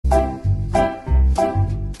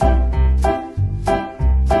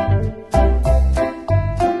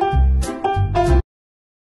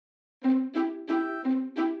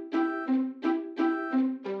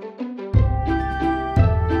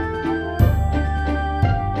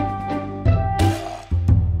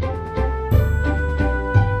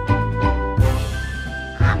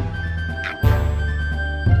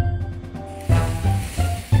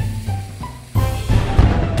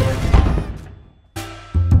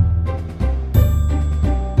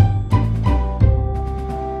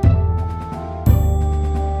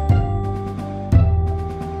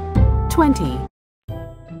20.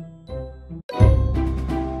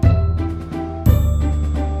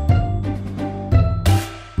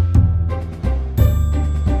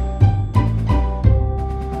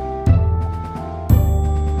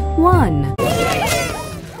 1.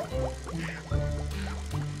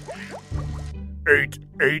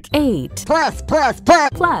 8 plus plus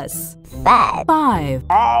 5.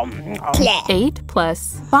 8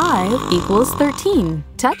 plus 5 equals 13.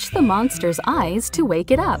 Touch the monster's eyes to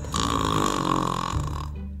wake it up.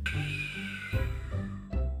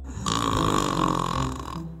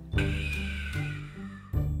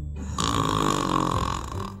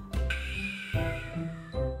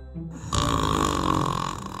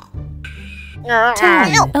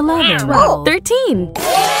 Ten, 11, 12, 13.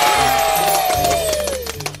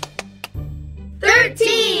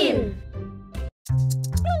 13.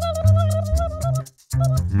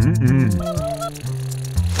 13.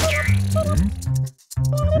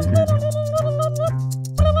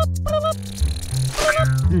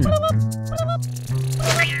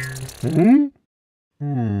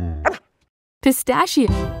 Pistachio.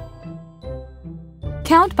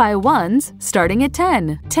 Count by ones starting at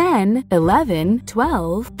 10. 10, 11,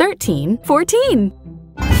 12, 13, 14.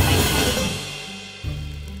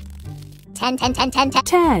 10.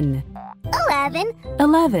 10. 11.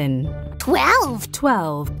 11. 12.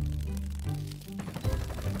 12.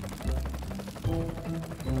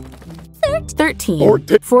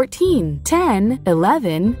 13. 14. 10,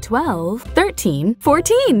 11, 12, 13,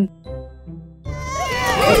 14.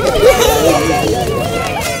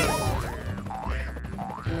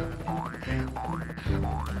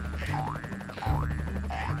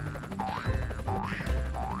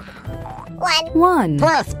 1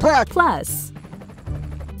 plus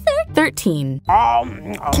 13.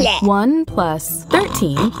 1 plus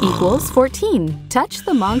 13 equals 14. Touch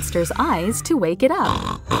the monster's eyes to wake it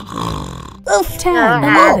up. 10,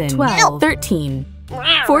 11, 12, 13,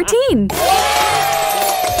 14.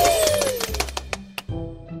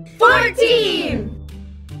 14.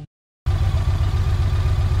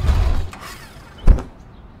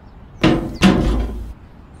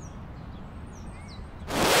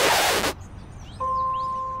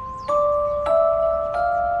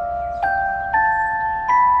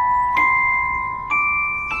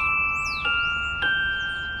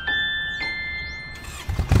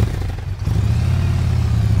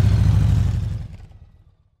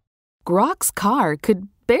 Grok's car could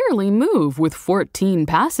barely move with 14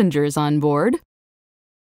 passengers on board.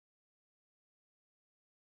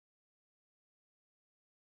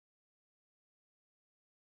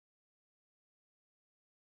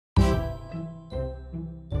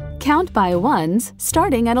 Count by ones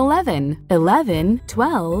starting at 11. 11,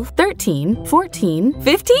 12, 13, 14,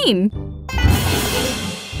 15.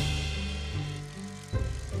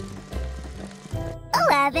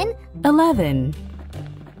 11.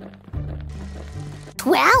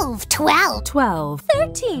 12. 12.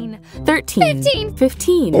 13. 13.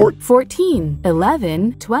 15. 14.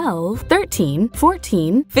 11, 12, 13,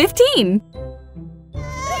 14, 15.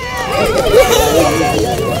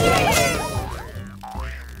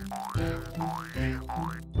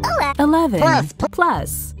 11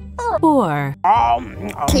 plus 4.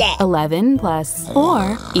 11 plus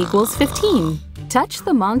 4 equals 15. Touch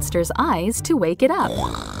the monster's eyes to wake it up.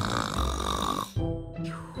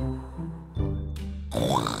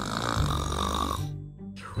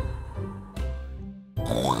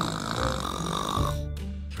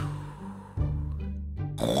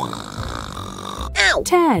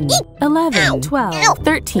 10, 11, 12,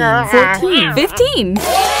 13, 14, 15.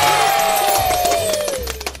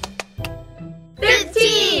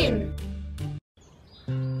 15.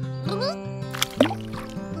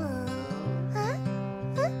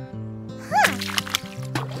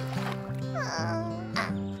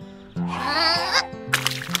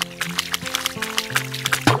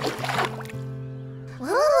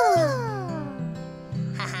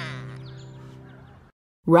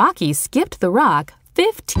 Rocky skipped the rock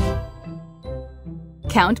 15.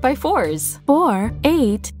 Count by fours. 4,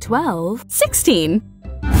 8, 12, 16.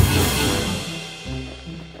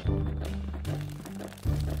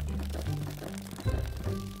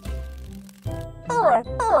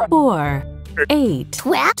 4, 8,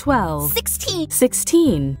 12,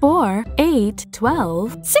 16. 4, 8,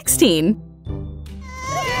 12, 16.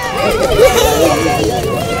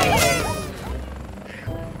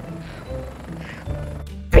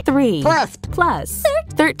 3 plus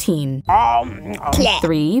 13.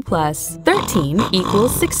 3 plus 13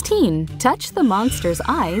 equals 16. Touch the monster's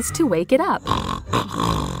eyes to wake it up.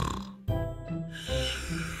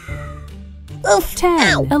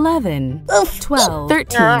 10, 11, 12,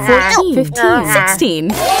 13, 14, 15, 16.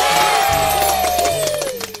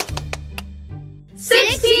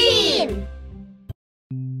 16.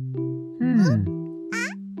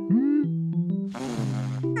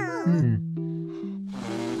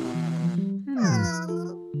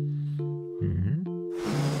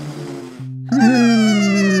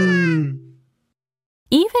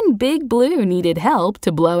 Even Big Blue needed help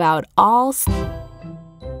to blow out all.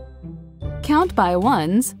 Count by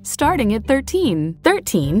ones, starting at 13.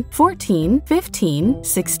 13, 14, 15,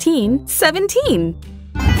 16, 17.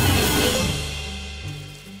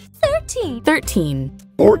 13. 13,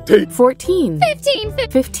 14, 14, 15.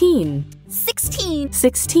 15, 16.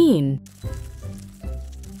 16,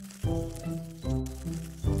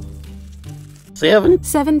 7,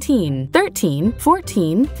 17, 13,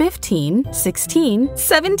 14, 15, 16,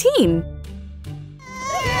 17.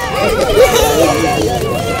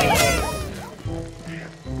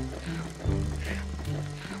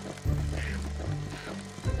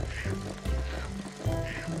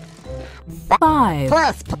 5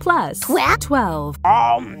 plus 12.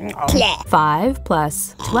 5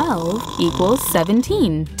 plus 12 equals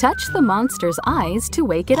 17. Touch the monster's eyes to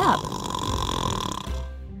wake it up.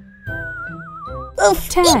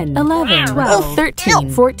 10, 11, 12, 13,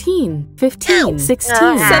 14, 15,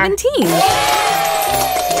 16, 17.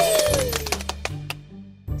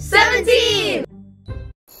 17.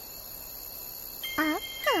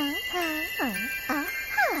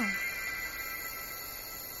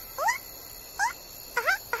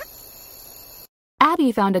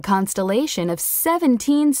 Abby found a constellation of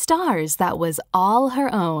 17 stars that was all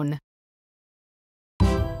her own.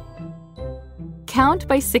 Count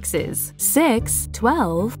by sixes. 6,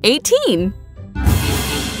 12, 18.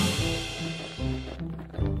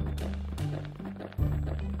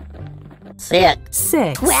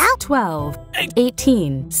 6, 12,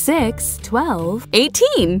 18. 6, 12,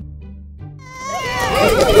 18.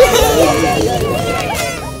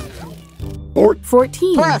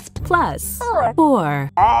 14 plus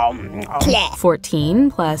 4.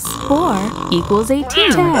 14 plus 4 equals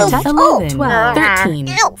 18. 10, 11, 12, 13,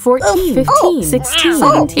 14, 15, 16,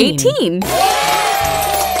 17, 18.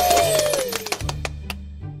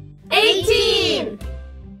 18.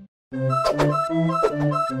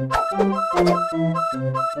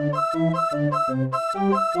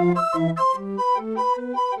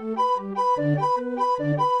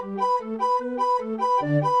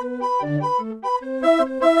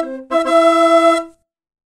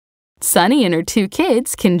 Sunny and her 2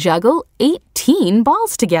 kids can juggle 18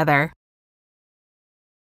 balls together.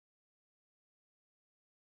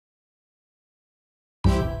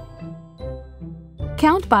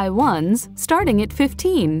 Count by ones, starting at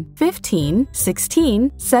 15. 15,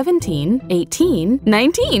 16, 17, 18,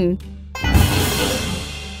 19.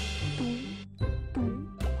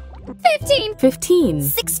 15. 15,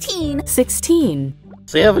 16. 16,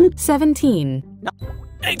 7, 17,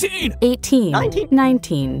 18, 18,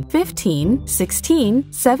 19, 15,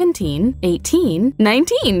 16, 17, 18,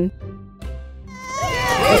 19.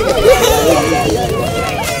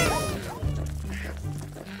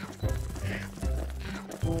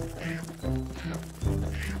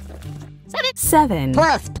 7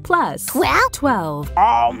 plus 12.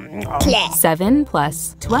 7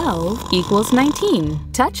 plus 12 equals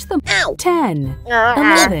 19. Touch them. 10,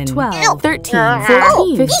 11, 12, 13,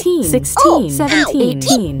 14, 15, 16, 17,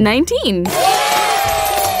 18, 19.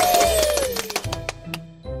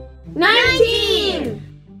 19.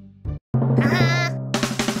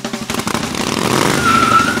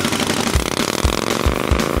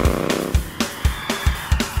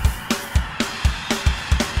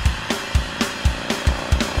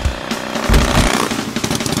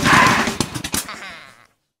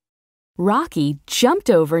 Rocky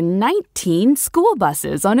jumped over 19 school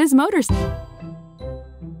buses on his motorcycle.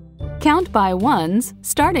 Count by ones,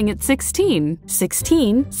 starting at 16.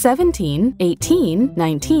 16, 17, 18,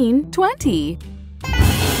 19, 20.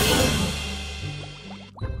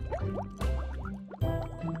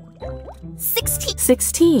 16,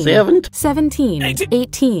 17,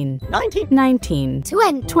 18, 19,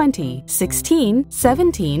 20, 16,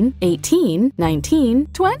 17, 18, 19,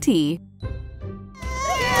 20.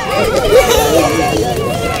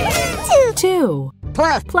 2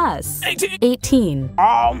 plus 18.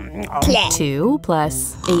 2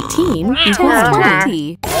 plus 18 equals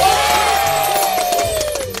 20.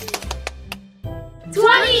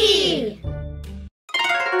 20.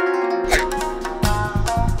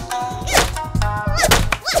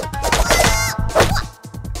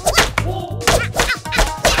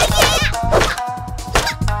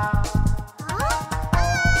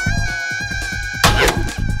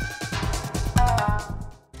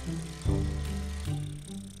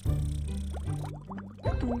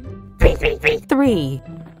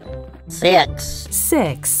 6.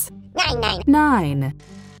 6. 9. 9.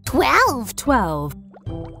 12. 12.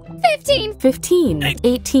 15. 15.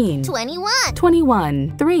 18. 21.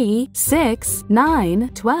 21. 3, 6, 9,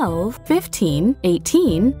 12, 15,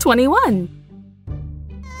 18, 21.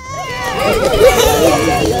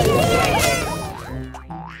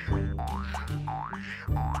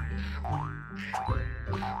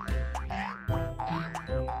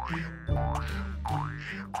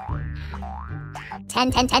 Ten.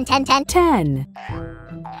 10.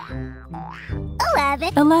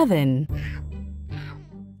 11. 11.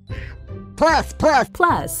 Plus.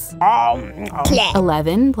 Plus.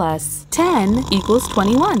 11 plus 10 equals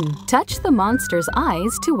 21. Touch the monster's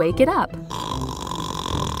eyes to wake it up.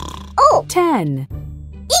 Oh. 10.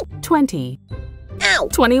 20. Ow.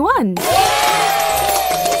 21.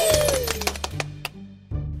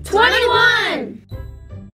 21.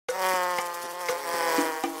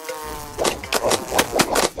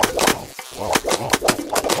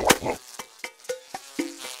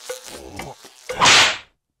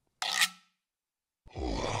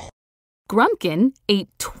 Grumpkin ate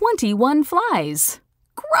 21 flies.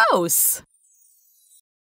 Gross!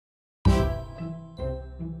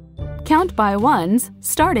 Count by ones,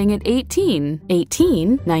 starting at 18.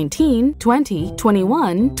 18, 19, 20,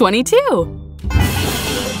 21, 22.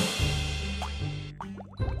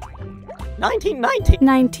 19.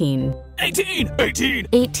 19. 18.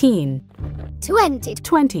 18. 20.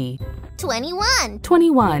 20. 21.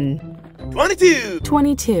 21. 22.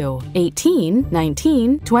 22. 18,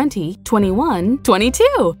 19, 20, 21,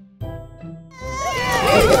 22.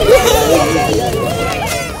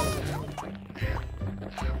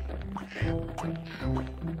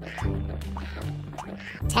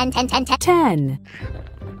 10. 10.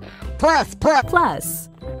 Plus. Plus.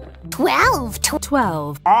 12.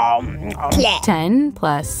 12. 10. 10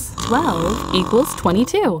 plus 12 equals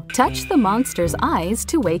 22. Touch the monster's eyes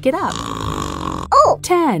to wake it up. Oh.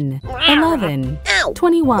 10. 11. Ow.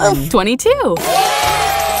 21. 22.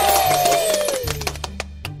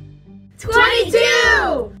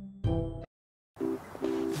 22.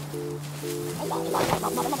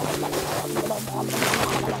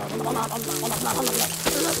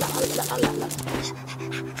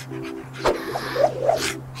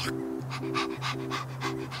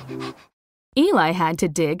 Eli had to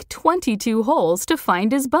dig 22 holes to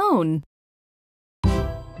find his bone.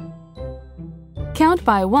 Count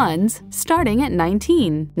by ones, starting at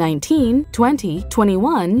 19. 19, 20,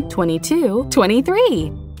 21, 22,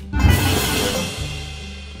 23.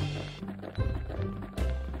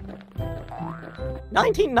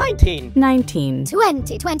 19. 19.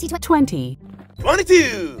 20. 20.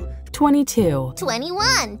 22. 22.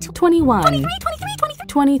 21. 21.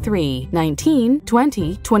 23. 19,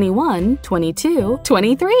 20, 21, 22,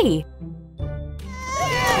 23.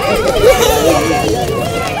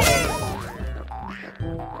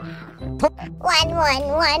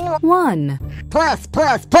 1. Plus.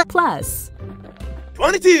 Plus.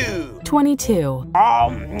 22. 22.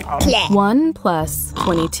 1 plus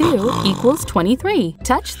 22 equals 23.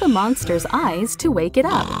 Touch the monster's eyes to wake it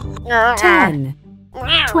up. 10.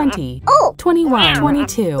 20. 21.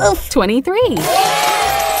 22. 23.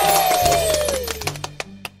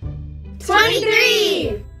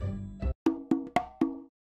 23.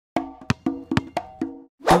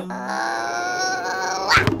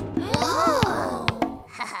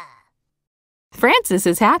 Francis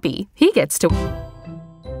is happy. He gets to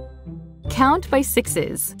count by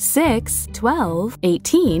sixes. 6, 12,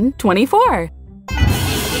 18, 24.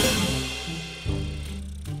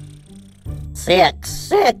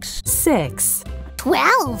 6. 6.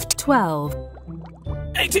 12. 12.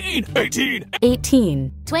 18.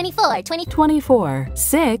 18. 24. 24.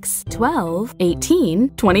 6, 12, 18,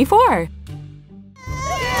 24.